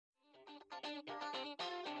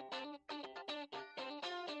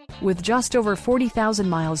With just over 40,000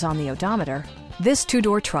 miles on the odometer, this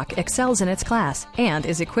two-door truck excels in its class and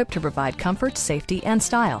is equipped to provide comfort, safety, and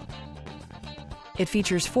style. It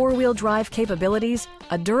features four-wheel drive capabilities,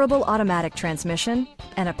 a durable automatic transmission,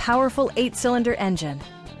 and a powerful 8-cylinder engine.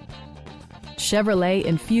 Chevrolet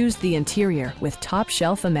infused the interior with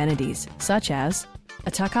top-shelf amenities such as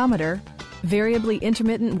a tachometer, variably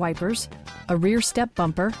intermittent wipers, a rear step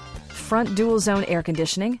bumper, front dual-zone air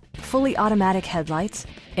conditioning, fully automatic headlights,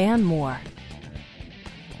 and more.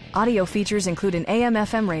 Audio features include an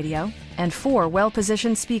AM/FM radio and 4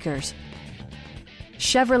 well-positioned speakers.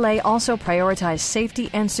 Chevrolet also prioritized safety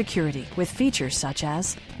and security with features such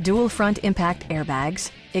as dual front impact airbags,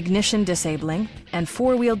 ignition disabling, and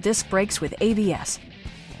 4-wheel disc brakes with ABS.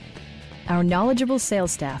 Our knowledgeable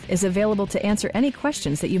sales staff is available to answer any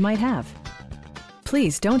questions that you might have.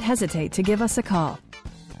 Please don't hesitate to give us a call.